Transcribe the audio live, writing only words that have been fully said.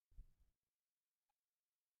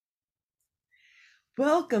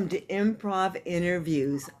Welcome to Improv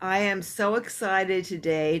Interviews. I am so excited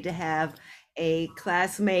today to have a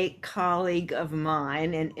classmate colleague of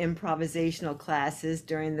mine in improvisational classes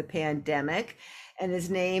during the pandemic, and his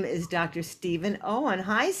name is Dr. Stephen Owen.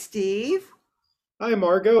 Hi, Steve. Hi,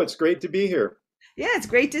 Margot. It's great to be here. Yeah, it's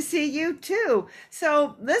great to see you too.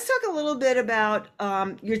 So let's talk a little bit about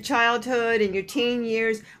your childhood and your teen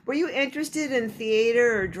years. Were you interested in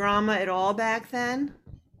theater or drama at all back then?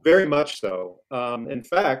 Very much so. In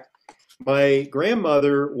fact, my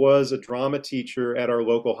grandmother was a drama teacher at our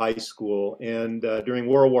local high school, and during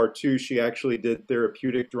World War II, she actually did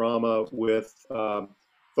therapeutic drama with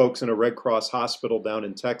folks in a Red Cross hospital down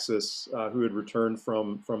in Texas who had returned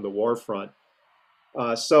from the war front.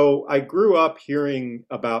 So I grew up hearing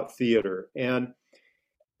about theater, and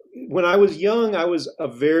when I was young, I was a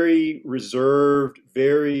very reserved,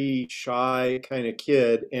 very shy kind of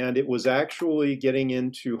kid, and it was actually getting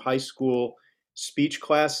into high school speech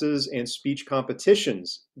classes and speech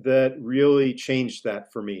competitions that really changed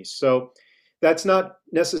that for me. So that's not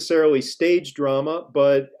necessarily stage drama,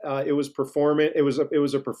 but it was performance. It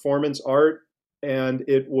was a performance art, and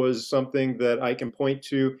it was something that I can point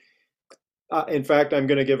to. In fact, I'm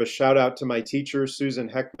going to give a shout out to my teacher, Susan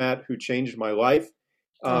Heckmat, who changed my life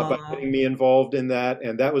by Oh, getting me involved in that.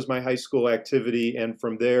 And that was my high school activity. And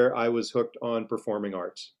from there, I was hooked on performing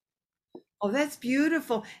arts. oh, that's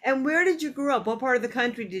beautiful. And where did you grow up? What part of the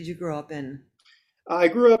country did you grow up in? I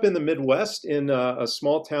grew up in the Midwest in a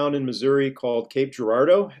small town in Missouri called Cape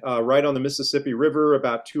Girardeau, right on the Mississippi River,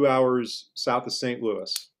 about 2 hours south of St.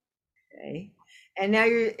 Louis. Okay. And now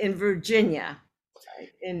you're in Virginia,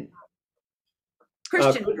 in Uh,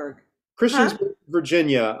 Christiansburg. Huh? Christiansburg,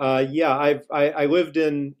 Virginia. Yeah, I lived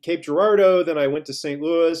in Cape Girardeau, then I went to St.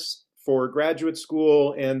 Louis for graduate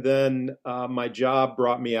school, and then my job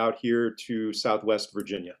brought me out here to Southwest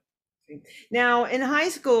Virginia. Now, in high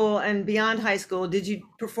school and beyond high school, did you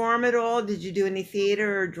perform at all? Did you do any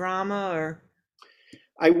theater or drama or?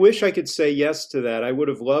 I wish I could say yes to that. I would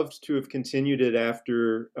have loved to have continued it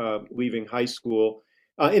after leaving high school.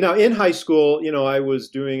 In high school, I was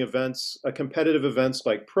doing events, competitive events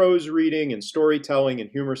like prose reading and storytelling and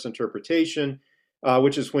humorous interpretation,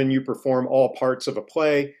 which is when you perform all parts of a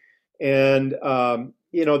play. And,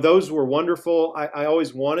 those were wonderful. I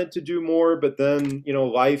always wanted to do more, but then,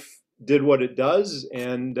 life did what it does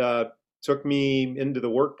and took me into the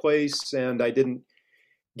workplace, and I didn't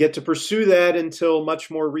get to pursue that until much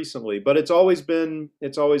more recently. But it's always been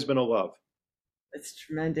a love. That's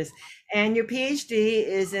tremendous. And your PhD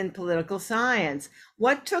is in political science.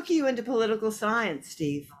 What took you into political science,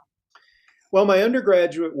 Steve? Well, my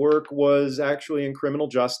undergraduate work was actually in criminal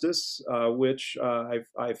justice, which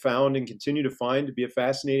I found and continue to find to be a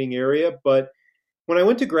fascinating area. But when I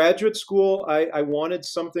went to graduate school, I wanted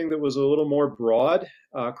something that was a little more broad.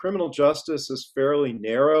 Criminal justice is fairly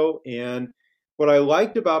narrow, and what I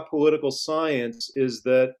liked about political science is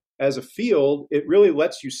that as a field, it really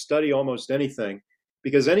lets you study almost anything,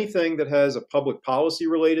 because anything that has a public policy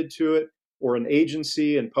related to it or an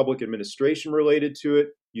agency and public administration related to it,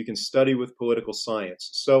 you can study with political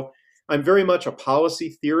science. So I'm very much a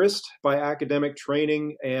policy theorist by academic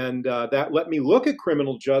training, and that let me look at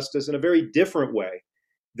criminal justice in a very different way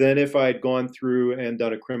than if I had gone through and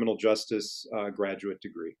done a criminal justice graduate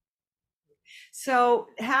degree. So,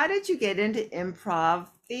 how did you get into improv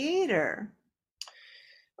theater?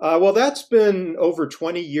 Well, that's been over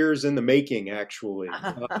 20 years in the making, actually.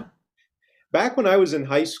 Back when I was in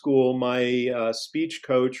high school, my speech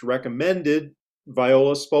coach recommended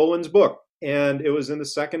Viola Spolin's book, and it was in the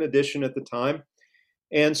second edition at the time.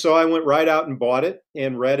 And so I went right out and bought it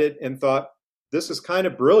and read it and thought, this is kind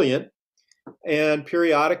of brilliant. And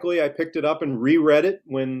periodically I picked it up and reread it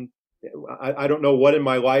when I don't know what in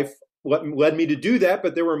my life what led me to do that,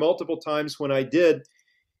 but there were multiple times when I did.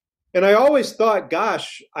 And I always thought,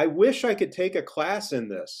 gosh, I wish I could take a class in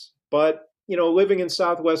this. But, living in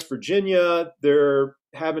Southwest Virginia, there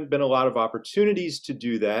haven't been a lot of opportunities to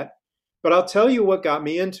do that. But I'll tell you what got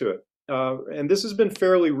me into it. And this has been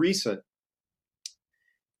fairly recent.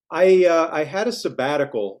 I had a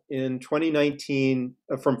sabbatical in 2019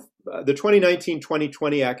 from the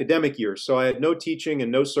 2019-2020 academic year. So I had no teaching and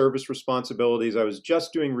no service responsibilities. I was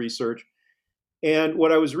just doing research. And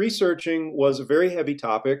what I was researching was a very heavy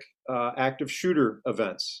topic, active shooter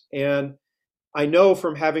events. And I know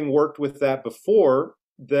from having worked with that before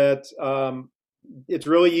that it's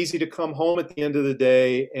really easy to come home at the end of the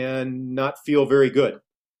day and not feel very good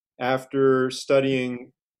after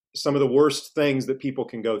studying some of the worst things that people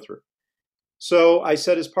can go through. So I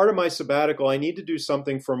said, as part of my sabbatical, I need to do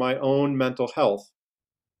something for my own mental health.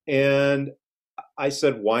 And I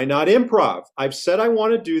said, why not improv? I've said I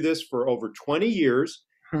want to do this for over 20 years.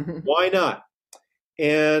 Why not?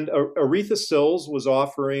 And Aretha Sills was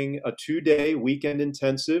offering a 2-day weekend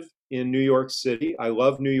intensive in New York City. I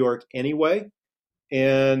love New York anyway.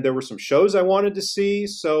 And there were some shows I wanted to see.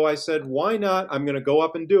 So I said, why not? I'm going to go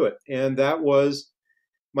up and do it. And that was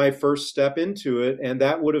my first step into it. And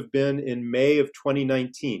that would have been in May of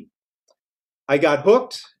 2019. I got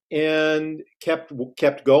hooked and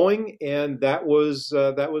kept going. And that was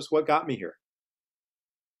what got me here.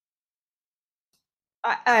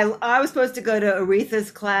 I was supposed to go to Aretha's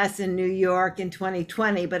class in New York in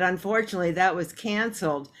 2020, but unfortunately that was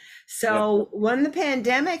canceled. Yeah. So when the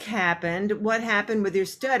pandemic happened, what happened with your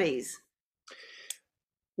studies?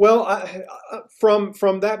 Well, from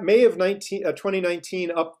that May of 2019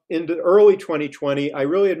 up into early 2020, I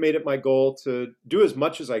really had made it my goal to do as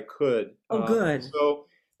much as I could. Oh, good. So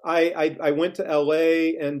I went to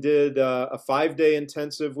LA and did a 5-day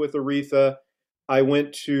intensive with Aretha. I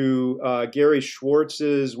went to Gary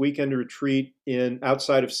Schwartz's weekend retreat in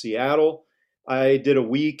outside of Seattle. I did a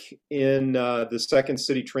week in the Second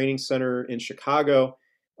City Training Center in Chicago.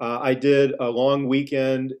 I did a long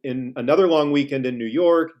weekend in another long weekend in New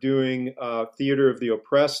York doing Theater of the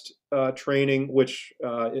Oppressed training, which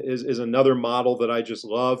is another model that I just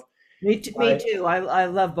love. Me too. I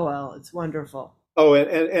love Boel. It's wonderful. Oh,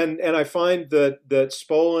 and I find that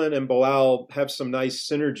Spolin and Bilal have some nice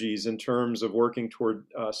synergies in terms of working toward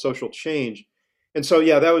social change, and so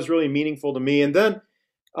yeah, that was really meaningful to me. And then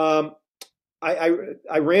um,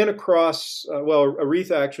 I ran across well,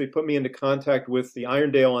 Aretha actually put me into contact with the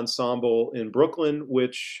Irondale Ensemble in Brooklyn,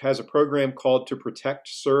 which has a program called To Protect,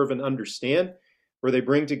 Serve, and Understand, where they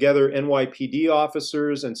bring together NYPD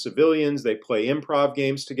officers and civilians. They play improv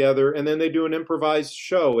games together, and then they do an improvised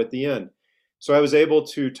show at the end. So I was able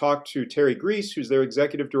to talk to Terry Grease, who's their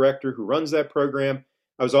executive director who runs that program.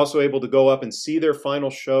 I was also able to go up and see their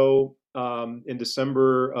final show in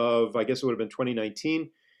December of, I guess it would have been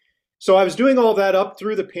 2019. So I was doing all that up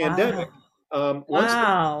through the pandemic. Wow. Once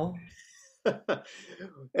Wow. the,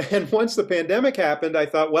 and once the pandemic happened, I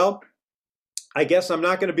thought, well, I guess I'm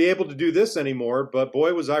not going to be able to do this anymore. But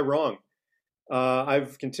boy, was I wrong.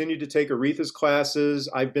 I've continued to take Aretha's classes.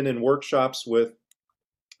 I've been in workshops with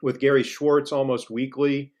Gary Schwartz almost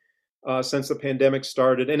weekly since the pandemic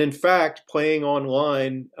started. And in fact, playing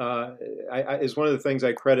online is one of the things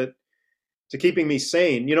I credit to keeping me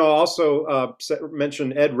sane. You know, I also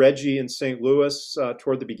mentioned Ed Reggie in St. Louis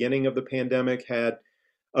toward the beginning of the pandemic had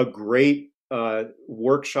a great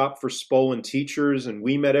workshop for Spolin teachers, and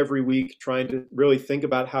we met every week trying to really think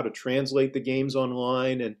about how to translate the games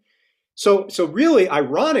online. And so really,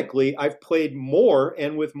 ironically, I've played more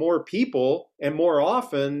and with more people and more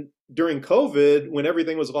often during COVID when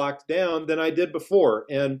everything was locked down than I did before.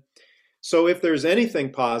 And so if there's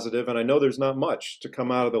anything positive, and I know there's not much to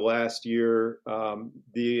come out of the last year,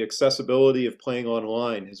 the accessibility of playing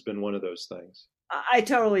online has been one of those things. I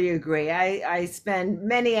totally agree. I spend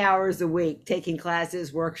many hours a week taking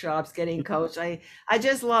classes, workshops, getting coached. I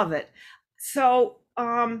just love it. So,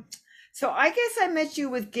 so I guess I met you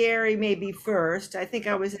with Gary maybe first. I think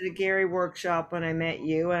I was at a Gary workshop when I met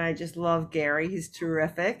you, and I just love Gary. He's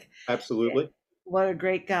terrific. Absolutely. What a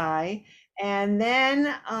great guy. And then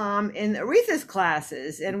in Aretha's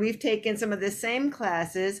classes, and we've taken some of the same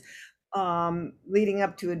classes leading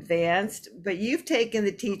up to advanced, but you've taken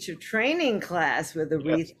the teacher training class with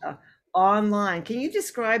Yes. Aretha online. Can you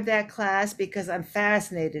describe that class? Because I'm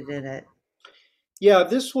fascinated in it. Yeah,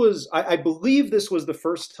 I believe this was the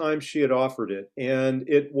first time she had offered it, and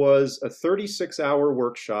it was a 36-hour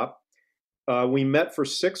workshop. We met for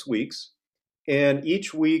 6 weeks, and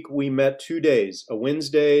each week we met 2 days, a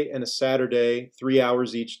Wednesday and a Saturday, 3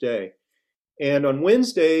 hours each day. And on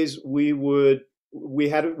Wednesdays, we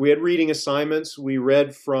had reading assignments. We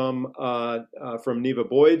read from Neva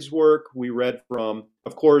Boyd's work. We read from,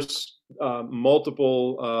 of course,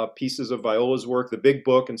 multiple pieces of Viola's work, the Big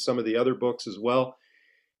Book, and some of the other books as well.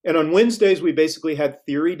 And on Wednesdays, we basically had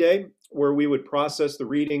theory day, where we would process the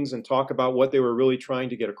readings and talk about what they were really trying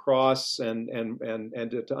to get across and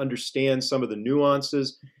to understand some of the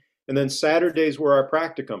nuances. And then Saturdays were our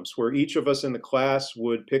practicums, where each of us in the class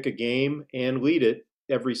would pick a game and lead it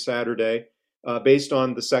every Saturday based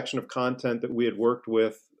on the section of content that we had worked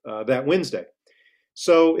with that Wednesday.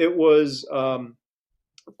 So it was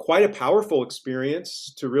quite a powerful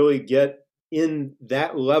experience to really get in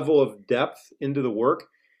that level of depth into the work,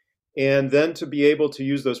 and then to be able to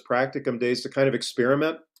use those practicum days to kind of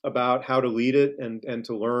experiment about how to lead it and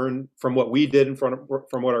to learn from what we did from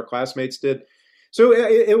what our classmates did. So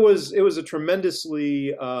it was a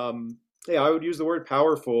tremendously yeah, I would use the word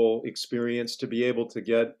powerful experience to be able to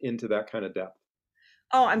get into that kind of depth.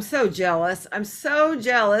 Oh, I'm so jealous. I'm so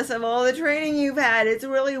jealous of all the training you've had. It's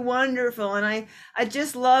really wonderful. And I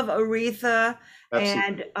just love Aretha.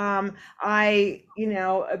 Absolutely. And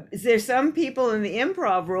there's some people in the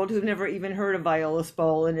improv world who've never even heard of Viola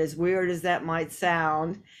Spolin, as weird as that might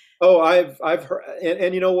sound. Oh, I've heard,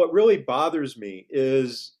 and you know what really bothers me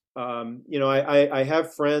is, I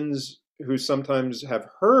have friends who sometimes have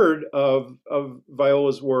heard of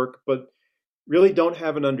Viola's work, but really don't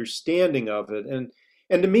have an understanding of it. And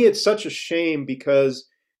to me, it's such a shame because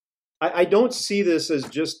I don't see this as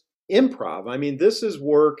just improv. I mean, this is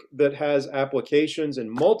work that has applications in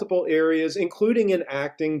multiple areas, including in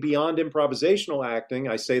acting beyond improvisational acting.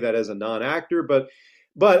 I say that as a non-actor, but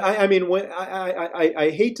I mean,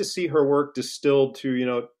 I hate to see her work distilled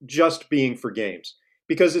to just being for games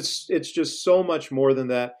because it's just so much more than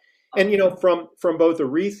that. And from both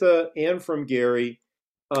Aretha and from Gary,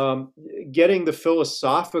 um, getting the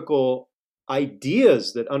philosophical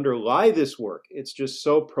ideas that underlie this work. It's just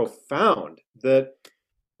so profound that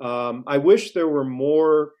I wish there were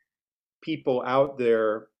more people out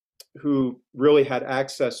there who really had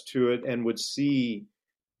access to it and would see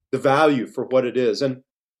the value for what it is. And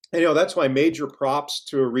that's why major props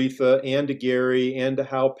to Aretha and to Gary and to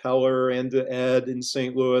Hal Peller and to Ed in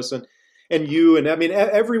St. Louis and you and I mean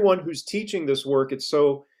everyone who's teaching this work. It's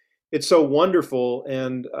so wonderful,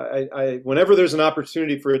 and whenever there's an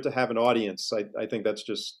opportunity for it to have an audience, I think that's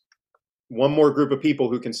just one more group of people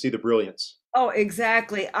who can see the brilliance. Oh,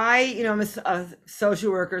 exactly. I'm a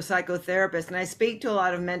social worker, psychotherapist, and I speak to a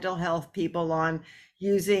lot of mental health people on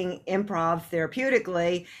using improv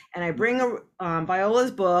therapeutically. And I bring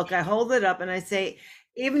Viola's book, I hold it up, and I say,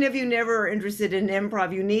 even if you never are interested in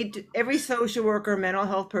improv, every social worker, mental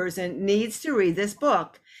health person needs to read this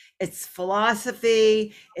book. It's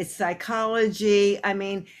philosophy, it's psychology. I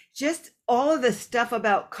mean, just all of the stuff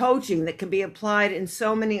about coaching that can be applied in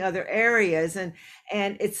so many other areas. And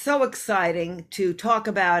it's so exciting to talk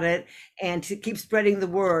about it and to keep spreading the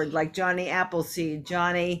word, like Johnny Appleseed,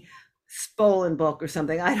 Johnny Spolin book or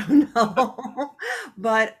something. I don't know.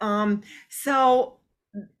 But so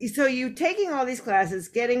you taking all these classes,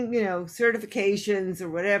 getting, certifications or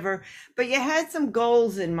whatever, but you had some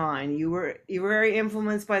goals in mind. You were very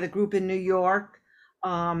influenced by the group in New York.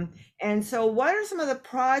 And so what are some of the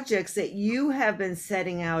projects that you have been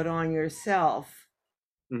setting out on yourself?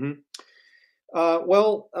 Hmm. I'll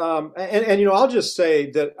just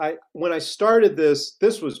say that when I started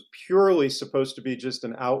this was purely supposed to be just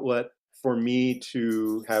an outlet for me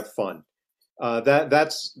to have fun. And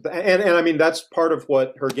I mean that's part of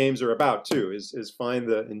what her games are about too, is find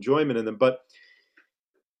the enjoyment in them. But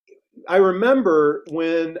I remember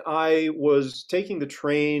when I was taking the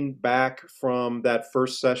train back from that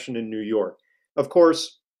first session in New York. Of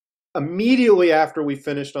course, immediately after we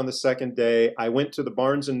finished on the second day, I went to the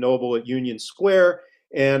Barnes and Noble at Union Square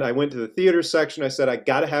and I went to the theater section. I said, I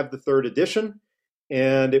got to have the third edition.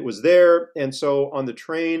 And it was there. And so on the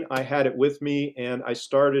train, I had it with me and I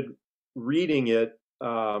started reading it.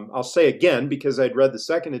 I'll say again, because I'd read the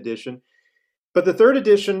second edition, but the third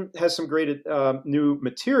edition has some great new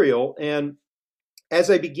material. And as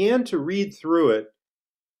I began to read through it,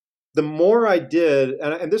 the more I did,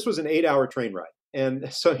 and this was an 8-hour train ride.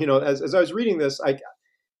 And so, as I was reading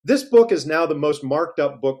this book is now the most marked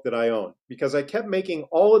up book that I own because I kept making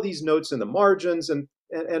all of these notes in the margins and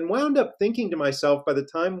wound up thinking to myself by the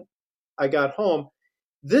time I got home,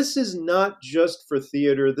 this is not just for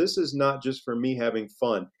theater. This is not just for me having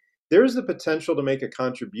fun. There's the potential to make a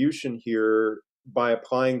contribution here by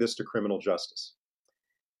applying this to criminal justice.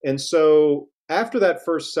 And so after that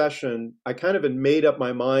first session, I kind of had made up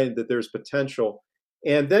my mind that there's potential.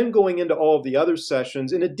 And then going into all of the other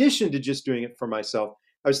sessions, in addition to just doing it for myself,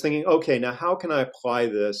 I was thinking, okay, now how can I apply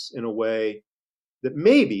this in a way that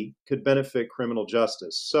maybe could benefit criminal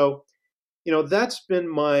justice? So, that's been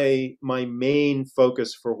my main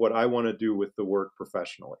focus for what I want to do with the work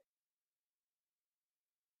professionally.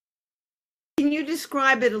 Can you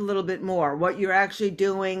describe it a little bit more, what you're actually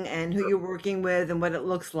doing and who you're working with and what it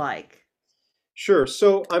looks like? Sure.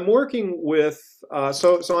 So I'm working with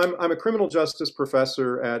I'm a criminal justice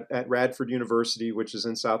professor at Radford University, which is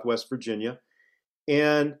in Southwest Virginia,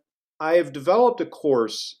 and I have developed a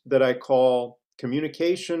course that I call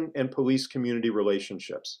Communication and Police Community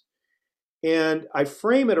Relationships. And I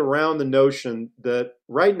frame it around the notion that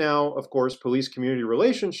right now, of course, police community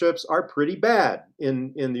relationships are pretty bad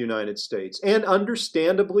in the United States, and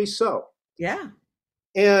understandably so. Yeah.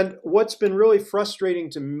 And what's been really frustrating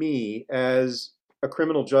to me as a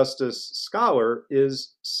criminal justice scholar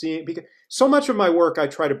is seeing, because so much of my work, I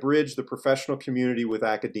try to bridge the professional community with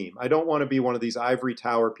academe. I don't want to be one of these ivory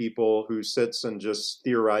tower people who sits and just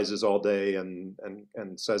theorizes all day and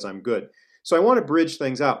says I'm good. So I want to bridge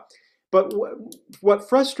things out. But what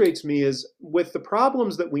frustrates me is with the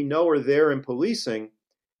problems that we know are there in policing,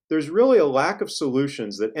 there's really a lack of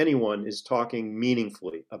solutions that anyone is talking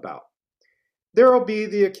meaningfully about. There will be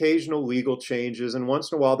the occasional legal changes, and once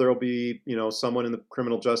in a while there will be, someone in the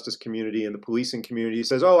criminal justice community and the policing community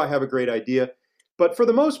says, "Oh, I have a great idea." But for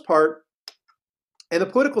the most part, and the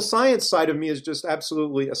political science side of me is just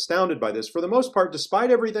absolutely astounded by this. For the most part, despite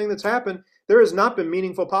everything that's happened, there has not been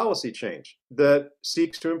meaningful policy change that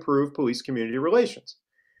seeks to improve police-community relations.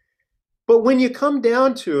 But when you come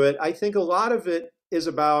down to it, I think a lot of it is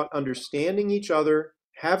about understanding each other,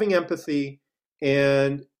 having empathy,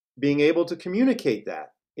 and being able to communicate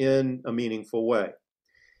that in a meaningful way.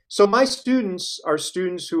 So my students are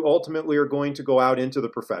students who ultimately are going to go out into the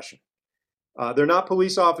profession. They're not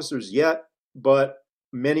police officers yet, but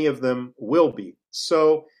many of them will be.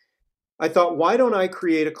 So I thought, why don't I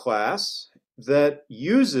create a class that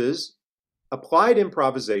uses applied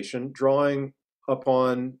improvisation, drawing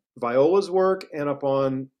upon Viola's work and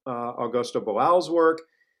upon Augusto Boal's work,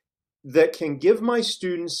 that can give my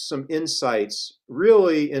students some insights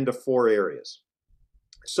really into 4 areas.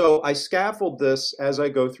 So I scaffold this as I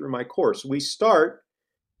go through my course. We start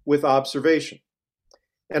with observation.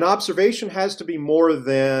 And observation has to be more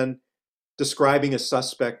than describing a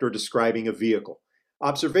suspect or describing a vehicle.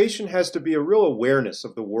 Observation has to be a real awareness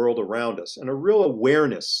of the world around us and a real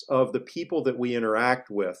awareness of the people that we interact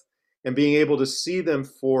with and being able to see them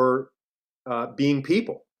for being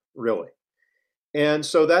people, really. And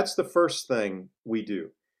so that's the first thing we do.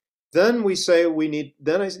 Then we say we need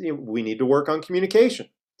to work on communication.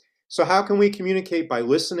 So how can we communicate? By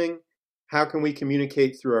listening. How can we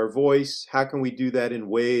communicate through our voice? How can we do that in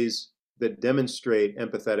ways that demonstrate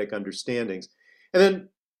empathetic understandings? And then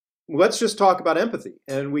let's just talk about empathy.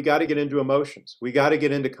 And we got to get into emotions. We got to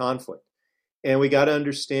get into conflict. And we got to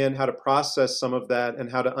understand how to process some of that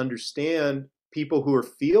and how to understand people who are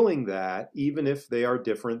feeling that, even if they are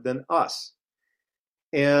different than us.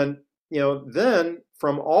 And, then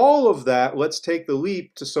from all of that, let's take the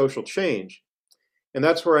leap to social change. And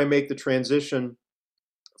that's where I make the transition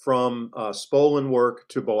from Spolin work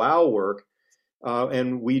to Boal work.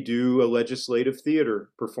 And we do a legislative theater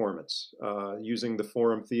performance using the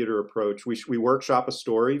forum theater approach. We workshop a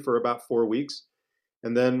story for about 4 weeks,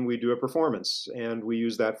 and then we do a performance. And we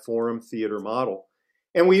use that forum theater model.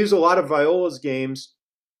 And we use a lot of Viola's games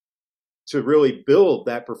to really build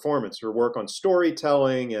that performance, or work on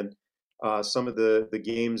storytelling and some of the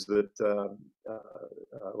games that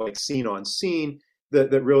like Scene on Scene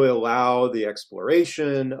that really allow the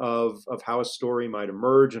exploration of how a story might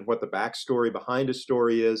emerge and what the backstory behind a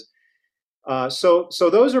story is. So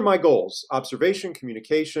those are my goals: observation,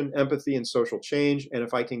 communication, empathy, and social change. And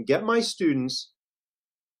if I can get my students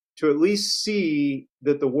to at least see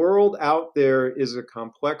that the world out there is a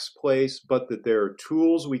complex place, but that there are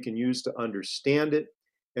tools we can use to understand it,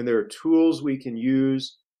 and there are tools we can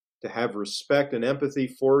use to have respect and empathy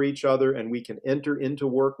for each other, and we can enter into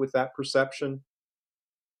work with that perception,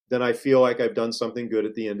 then I feel like I've done something good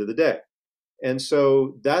at the end of the day. And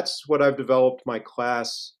so that's what I've developed my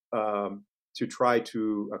class to try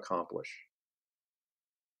to accomplish.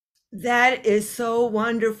 That is so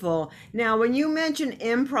wonderful. Now, when you mention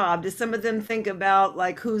improv, do some of them think about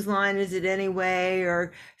like whose line is it anyway,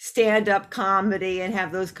 or stand-up comedy and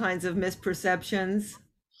have those kinds of misperceptions?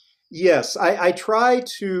 Yes, I try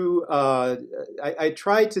to I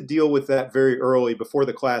try to deal with that very early before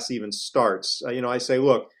the class even starts. I say,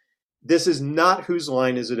 look, this is not whose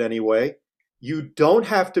line is it anyway. You don't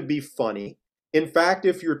have to be funny. In fact,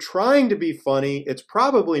 if you're trying to be funny, it's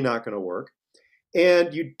probably not going to work.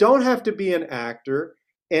 And you don't have to be an actor,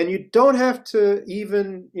 and you don't have to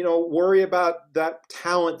even, worry about that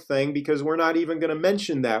talent thing, because we're not even going to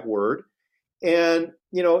mention that word. And,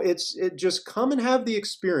 it just come and have the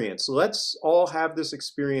experience. Let's all have this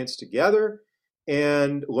experience together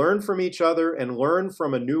and learn from each other and learn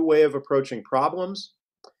from a new way of approaching problems.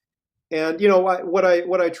 And, what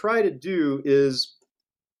I try to do is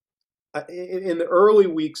in the early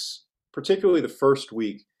weeks, particularly the first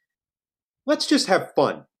week, let's just have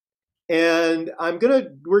fun. And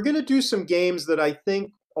we're gonna do some games that I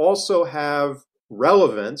think also have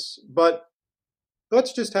relevance, but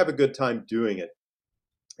let's just have a good time doing it.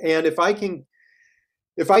 And if I can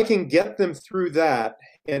get them through that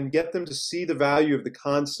and get them to see the value of the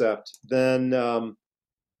concept, then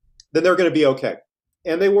they're going to be okay.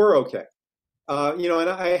 And they were okay. And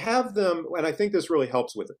I have them, and I think this really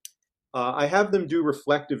helps with it. I have them do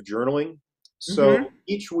reflective journaling. So Mm-hmm.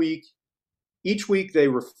 each week they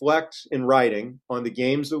reflect in writing on the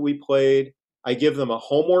games that we played. I give them a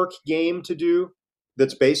homework game to do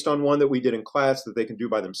that's based on one that we did in class that they can do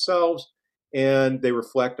by themselves, and they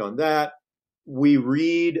reflect on that. We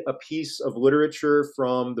read a piece of literature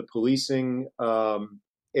from the policing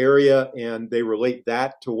area, and they relate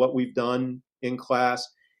that to what we've done in class.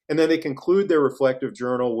 And then they conclude their reflective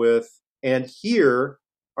journal with, and here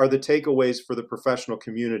are the takeaways for the professional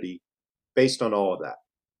community based on all of that.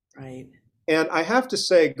 Right. And I have to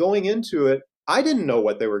say, going into it, I didn't know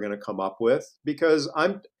what they were going to come up with because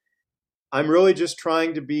I'm really just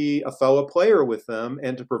trying to be a fellow player with them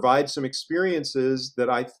and to provide some experiences that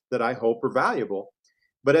I hope are valuable.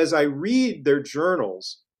 But as I read their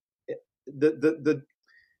journals, the the the,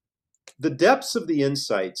 the depths of the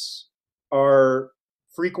insights are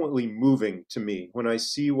frequently moving to me when I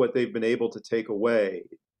see what they've been able to take away.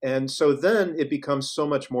 And so then it becomes so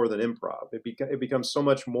much more than improv. It becomes so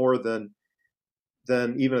much more than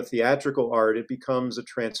even a theatrical art. It becomes a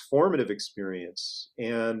transformative experience.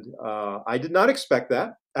 And I did not expect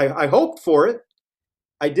that. I hoped for it.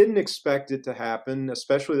 I didn't expect it to happen,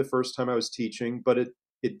 especially the first time I was teaching, but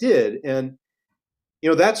it did. And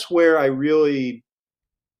that's where I really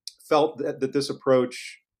felt that this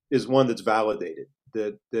approach is one that's validated,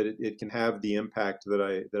 that it can have the impact that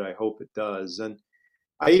I hope it does. And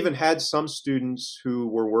I even had some students who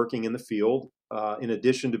were working in the field in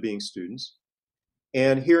addition to being students,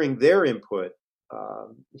 and hearing their input,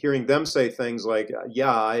 hearing them say things like,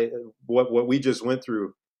 "Yeah, what we just went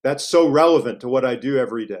through, that's so relevant to what I do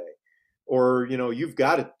every day," or you've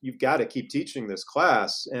got to keep teaching this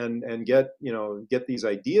class and get these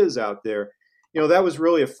ideas out there. That was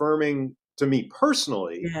really affirming to me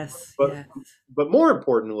personally, Yes, but yes. more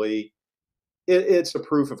importantly, it's a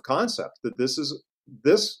proof of concept that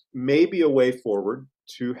this may be a way forward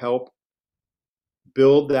to help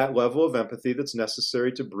build that level of empathy that's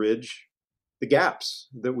necessary to bridge the gaps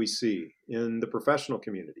that we see in the professional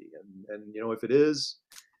community. And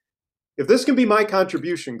if this can be my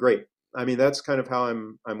contribution, great. I mean, that's kind of how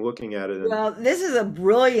I'm looking at it. And Well, this is a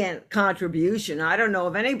brilliant contribution. I don't know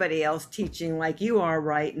of anybody else teaching like you are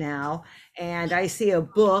right now. And I see a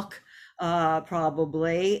book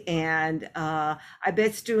probably, and I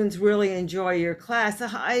bet students really enjoy your class.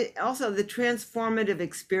 I also the transformative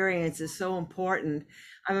experience is so important.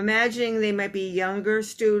 I'm imagining they might be younger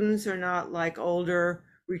students or not like older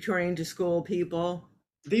returning to school people.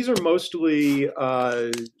 these are mostly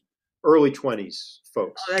early 20s Oh,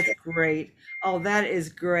 folks. that's great. Oh, that is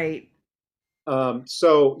great.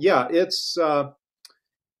 So yeah, it's I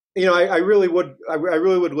really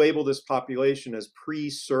would label this population as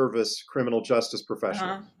pre-service criminal justice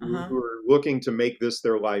professionals Uh-huh. who Uh-huh. are looking to make this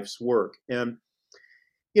their life's work. And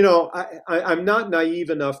I'm not naive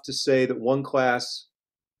enough to say that one class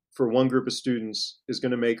for one group of students is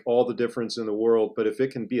going to make all the difference in the world. But if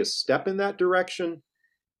it can be a step in that direction,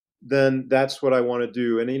 then that's what I want to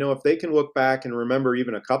do. And if they can look back and remember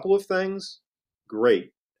even a couple of things,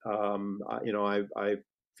 great. I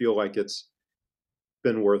feel like it's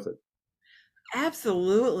been worth it.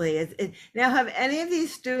 Absolutely. Now, have any of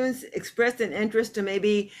these students expressed an interest to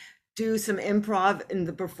maybe do some improv in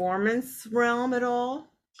the performance realm at all?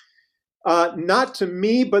 Not to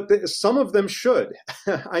me, but some of them should.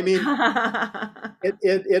 I mean,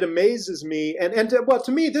 it amazes me, well,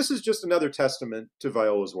 to me, this is just another testament to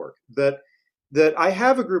Viola's work. That I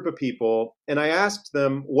have a group of people, and I asked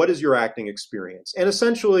them, "What is your acting experience?" And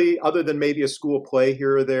essentially, other than maybe a school play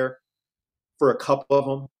here or there, for a couple of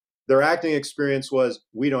them, their acting experience was,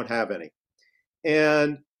 "We don't have any."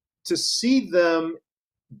 And to see them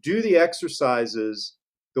do the exercises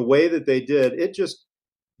the way that they did,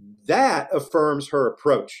 that affirms her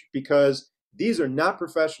approach, because these are not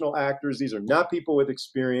professional actors, these are not people with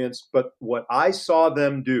experience, but what I saw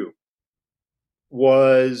them do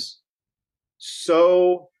was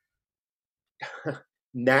so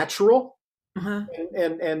natural, Uh-huh.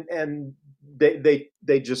 and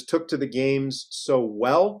they just took to the games so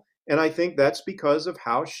well. And I think that's because of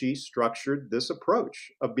how she structured this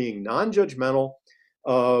approach of being non-judgmental,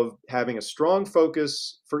 of having a strong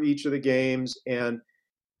focus for each of the games, and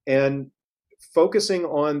focusing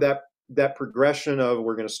on that progression of,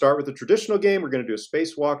 we're going to start with the traditional game, we're going to do a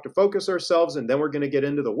spacewalk to focus ourselves, and then we're going to get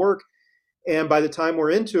into the work. And by the time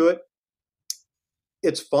we're into it,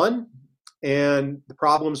 it's fun, and the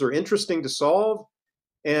problems are interesting to solve.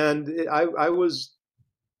 And I was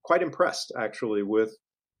quite impressed, actually, with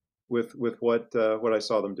what I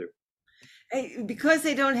saw them do. because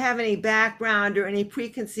they don't have any background or any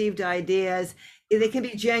preconceived ideas, they can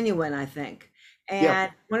be genuine, I think. Yeah.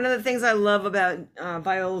 And one of the things I love about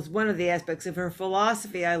Viola's, one of the aspects of her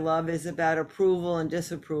philosophy I love is about approval and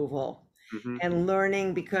disapproval Hmm. and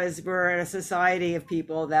learning, because we're in a society of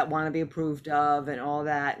people that want to be approved of and all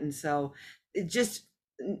that. And so it just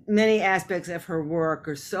many aspects of her work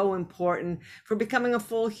are so important for becoming a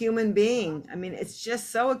full human being. I mean, it's just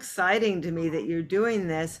so exciting to me that you're doing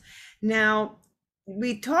this. Now,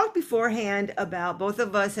 we talked beforehand about both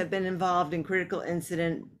of us have been involved in critical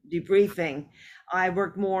incident debriefing. I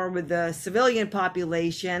work more with the civilian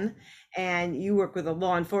population, and you work with the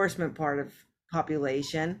law enforcement part of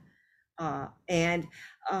population. And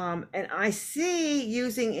and I see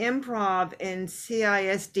using improv in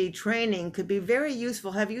CISD training could be very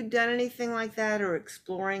useful. Have you done anything like that or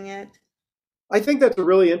exploring it? I think that's a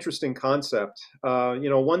really interesting concept.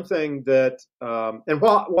 One thing that, and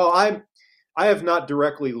while I have not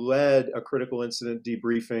directly led a critical incident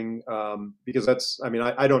debriefing because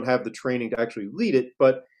I don't have the training to actually lead it,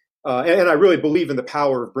 but and I really believe in the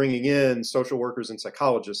power of bringing in social workers and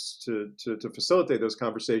psychologists to facilitate those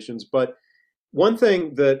conversations. But one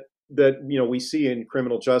thing that we see in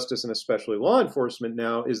criminal justice and especially law enforcement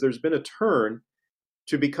now is there's been a turn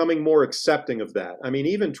to becoming more accepting of that. I mean,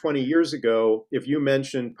 even 20 years ago, if you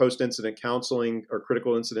mentioned post-incident counseling or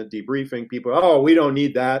critical incident debriefing, people, oh, we don't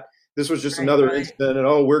need that. This was just Right, another right, incident, and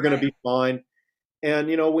oh, we're going to right. be fine. And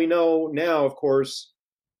we know now, of course,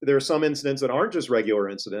 there are some incidents that aren't just regular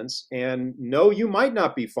incidents, and no, you might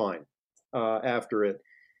not be fine after it.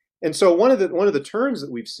 And so one of the turns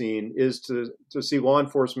that we've seen is to see law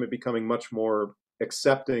enforcement becoming much more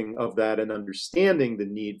accepting of that and understanding the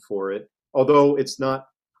need for it, although it's not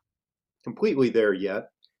completely there yet.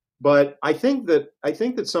 But I think that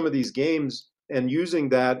some of these games and using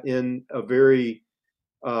that in a very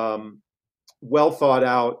well thought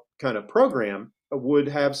out kind of program would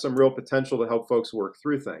have some real potential to help folks work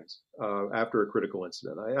through things after a critical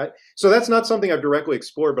incident. So that's not something I've directly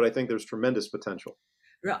explored, but I think there's tremendous potential.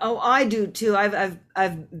 Oh, I do too. I've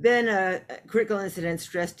been a critical incident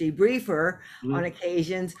stress debriefer on Mhm.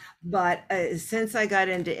 occasions, but since I got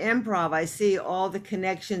into improv, I see all the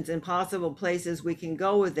connections and possible places we can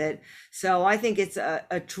go with it. So I think it's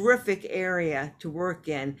a terrific area to work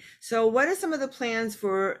in. So what are some of the plans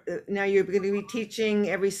for now? You're going to be teaching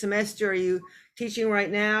every semester. Are you teaching right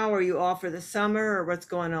now, or are you off for the summer, or what's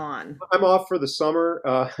going on? I'm off for the summer,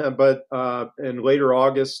 but in later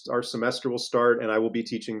August, our semester will start, and I will be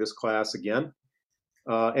teaching this class again.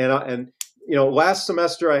 And last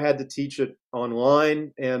semester I had to teach it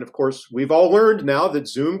online, and of course, we've all learned now that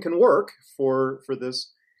Zoom can work for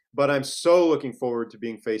this. But I'm so looking forward to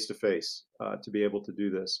being face to face to be able to do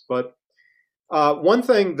this. But one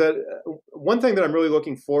thing that I'm really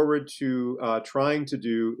looking forward to trying to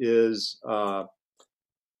do is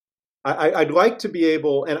I'd like to be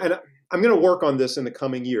able, and I'm going to work on this in the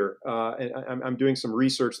coming year. And I'm doing some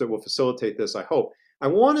research that will facilitate this, I hope. I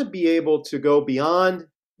want to be able to go beyond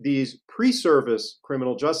these pre-service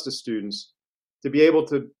criminal justice students to be able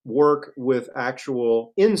to work with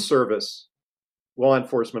actual in-service law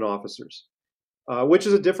enforcement officers, which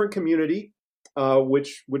is a different community,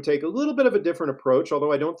 which would take a little bit of a different approach,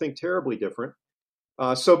 although I don't think terribly different.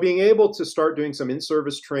 So being able to start doing some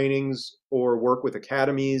in-service trainings or work with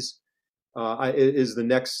academies is the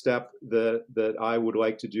next step that I would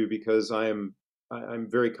like to do because I'm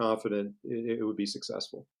very confident it would be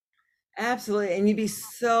successful. Absolutely. And you'd be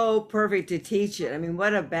so perfect to teach it. I mean,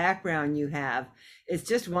 what a background you have. It's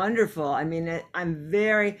just wonderful. I mean, I'm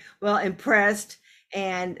very well impressed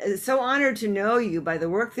and so honored to know you by the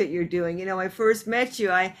work that you're doing. I first met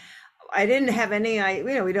you, I didn't have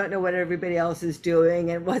we don't know what everybody else is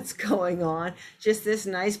doing and what's going on. Just this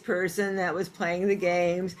nice person that was playing the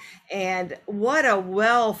games. And what a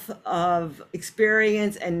wealth of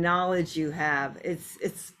experience and knowledge you have.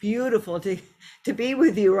 It's beautiful to be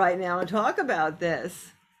with you right now and talk about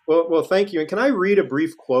this. Well, thank you. And can I read a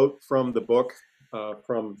brief quote from the book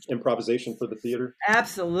from Improvisation for the Theater?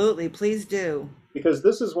 Absolutely. Please do. Because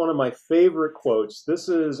this is one of my favorite quotes. This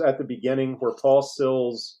is at the beginning where Paul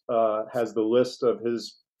Sills has the list of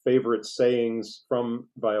his favorite sayings from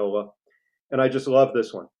Viola. And I just love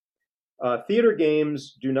this one. Theater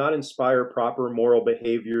games do not inspire proper moral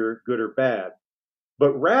behavior, good or bad,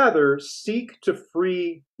 but rather seek to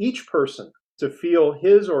free each person to feel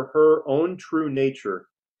his or her own true nature,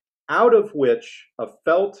 out of which a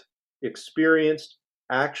felt, experienced,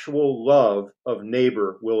 actual love of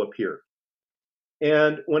neighbor will appear.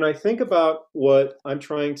 And when I think about what I'm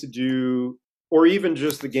trying to do or even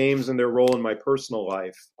just the games and their role in my personal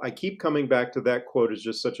life, I keep coming back to that quote as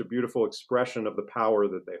just such a beautiful expression of the power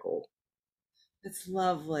that they hold. That's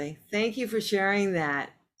lovely. Thank you for sharing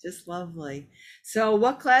that. Just lovely. So,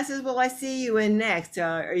 what classes will I see you in next?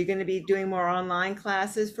 Are you going to be doing more online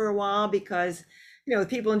classes for a while? Because, with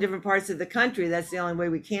people in different parts of the country, that's the only way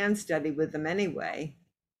we can study with them anyway.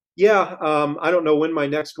 Yeah, I don't know when my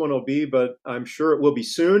next one will be, but I'm sure it will be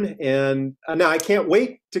soon. And now I can't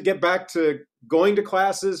wait to get back to going to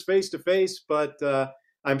classes face to face, but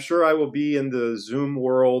I'm sure I will be in the Zoom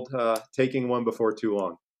world taking one before too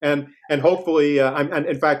long. And hopefully, and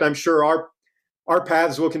in fact, I'm sure our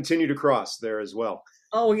paths will continue to cross there as well.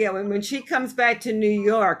 Oh yeah, when she comes back to New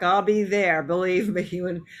York, I'll be there. Believe me,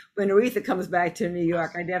 when Aretha comes back to New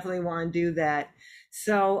York, I definitely want to do that.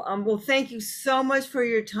 So, well, thank you so much for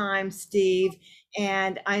your time, Steve.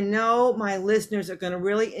 And I know my listeners are going to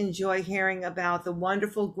really enjoy hearing about the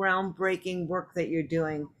wonderful, groundbreaking work that you're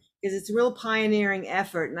doing because it's a real pioneering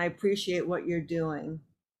effort, and I appreciate what you're doing.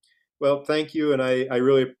 Well, thank you, and I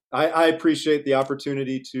really I appreciate the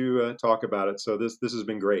opportunity to talk about it. So this has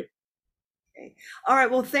been great. Okay. All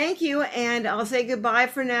right. Well, thank you. And I'll say goodbye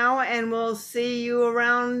for now, and we'll see you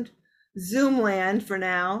around Zoomland for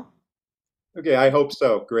now. Okay, I hope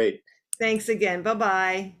so. Great. Thanks again. Bye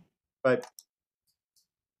bye. Bye.